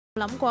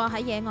諗過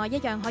喺野外一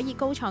樣可以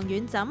高床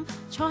軟枕，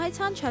坐喺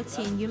餐桌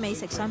前與美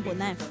食相伴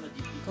呢？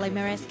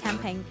 Glamorous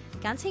Camping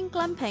簡稱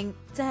Glamping，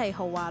 即係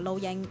豪華露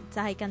營，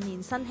就係近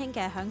年新興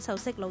嘅享受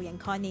式露營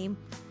概念。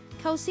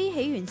構思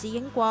起源自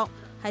英國，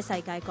喺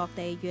世界各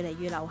地越嚟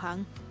越流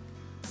行。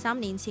3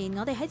年前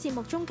我哋喺節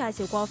目中介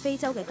紹過非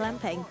洲嘅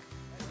Glamping，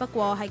 不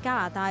過喺加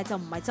拿大就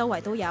唔係周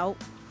圍都有。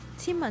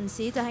千文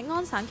市就係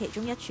安省其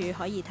中一處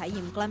可以體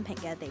驗 Glamping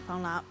嘅地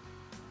方啦。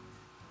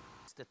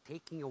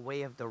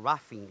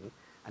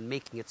And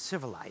making it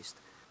civilized.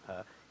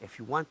 If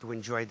you want to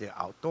enjoy the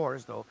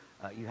outdoors, though,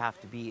 you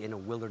have to be in a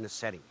wilderness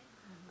setting.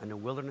 And a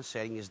wilderness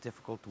setting is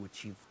difficult to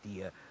achieve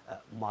the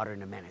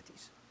modern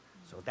amenities.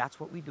 So that's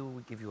what we do.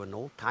 We give you an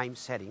old-time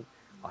setting,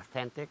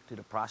 authentic to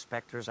the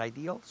prospector's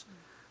ideals,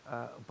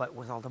 but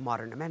with all the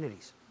modern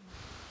amenities.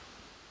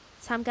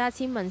 參加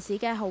千文市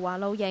嘅豪華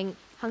露營，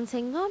行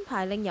程安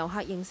排令遊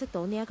客認識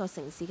到呢一個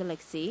城市嘅歷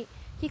史，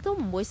亦都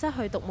唔會失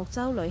去獨木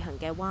舟旅行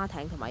嘅蛙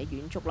艇同埋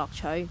遠足樂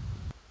趣。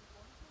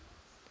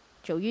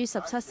早於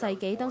17世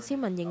紀，當先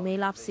民仍未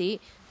立市，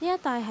呢一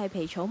帶係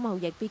皮草貿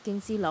易必經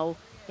之路，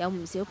有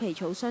唔少皮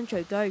草商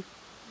聚居。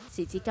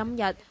時至今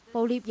日，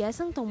捕獵野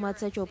生動物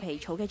製造皮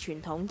草嘅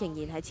傳統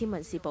仍然喺千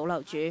文市保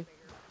留住。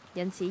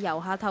因此，遊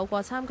客透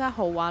過參加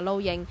豪華露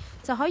營，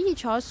就可以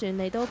坐船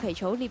嚟到皮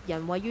草獵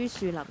人位於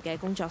樹林嘅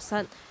工作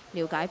室，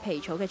了解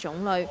皮草嘅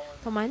種類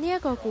同埋呢一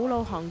個古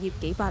老行業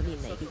幾百年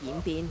嚟嘅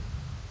演變。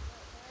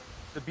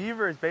The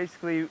beaver is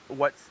basically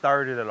what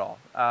started it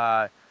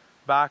all.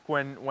 Back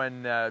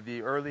when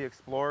the early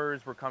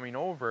explorers were coming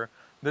over,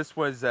 this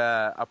was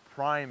a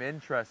prime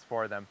interest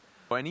for them.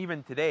 And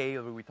even today,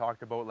 we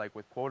talked about like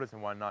with quotas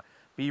and whatnot,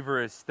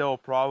 beaver is still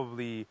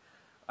probably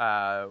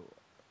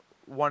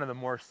one of the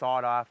more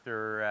sought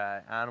after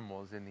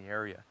animals in the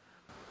area.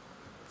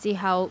 之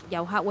後，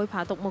遊客會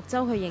爬獨木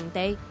舟去營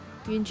地，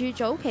沿住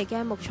早期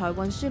嘅木材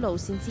運輸路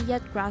線之一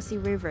Grassy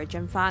River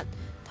進發，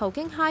途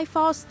經 High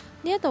Falls，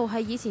 呢一度係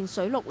以前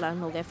水陸兩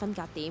路嘅分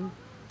隔點。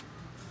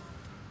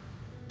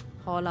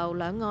河流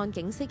兩岸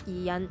景色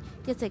宜人，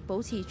一直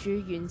保持住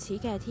原始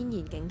嘅天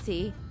然景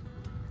緻。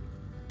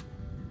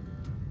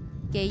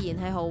既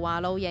然係豪華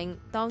露營，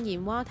當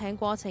然蛙艇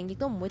過程亦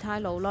都唔會太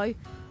勞累。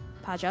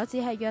爬咗只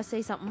係約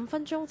45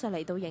分鐘就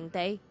嚟到營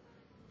地，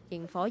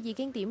營火已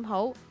經點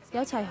好，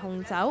有齊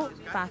紅酒、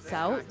白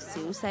酒、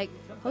小食，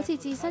好似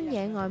置身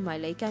野外迷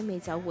你雞尾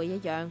酒會一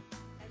樣。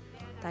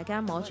大家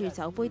摸住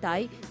酒杯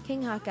底，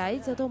傾下偈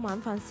就到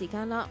晚飯時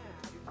間啦。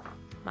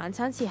晚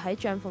餐設喺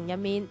帳篷入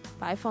面，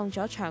擺放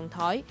咗長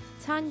台、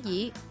餐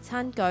椅、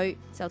餐具，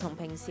就同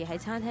平時喺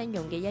餐廳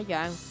用嘅一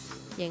樣。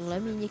營裏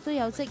面亦都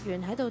有職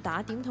員喺度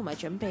打點同埋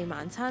準備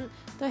晚餐，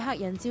對客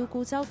人照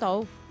顧周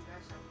到。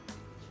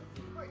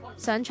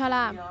上菜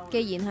啦！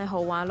既然係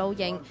豪華露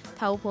營，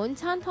頭盤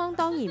餐湯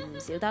當然唔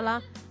少得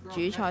啦。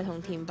主菜同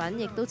甜品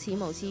亦都似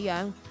模似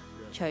樣。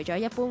除咗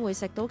一般會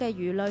食到嘅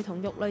魚類同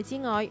肉類之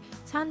外，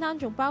餐單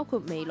仲包括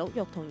麋鹿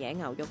肉同野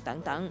牛肉等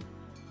等。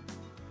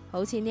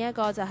好似呢一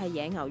個就係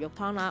野牛肉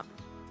湯啦。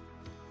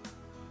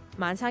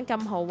晚餐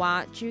咁豪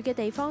華，住嘅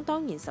地方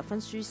當然十分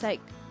舒適。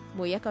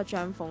每一個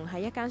帳篷係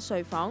一間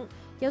睡房，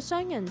有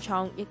雙人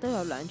床，亦都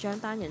有2張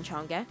單人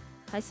床嘅。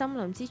喺森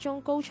林之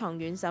中高床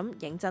軟枕，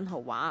認真豪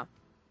華。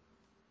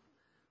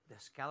The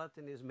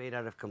skeleton is made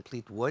out of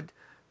complete wood.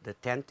 The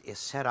tent is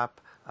set up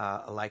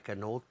like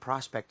an old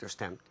prospector's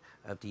tent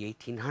of the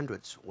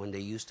 1800s when they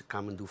used to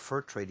come and do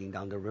fur trading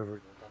down the river.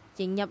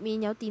 營入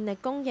面有電力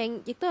供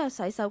應，亦都有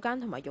洗手間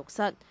同埋浴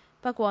室。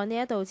不過呢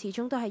一度始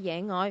終都係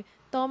野外，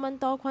多蚊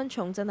多昆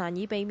蟲就難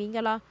以避免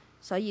㗎啦。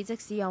所以即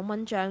使有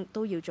蚊帳，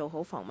都要做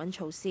好防蚊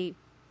措施。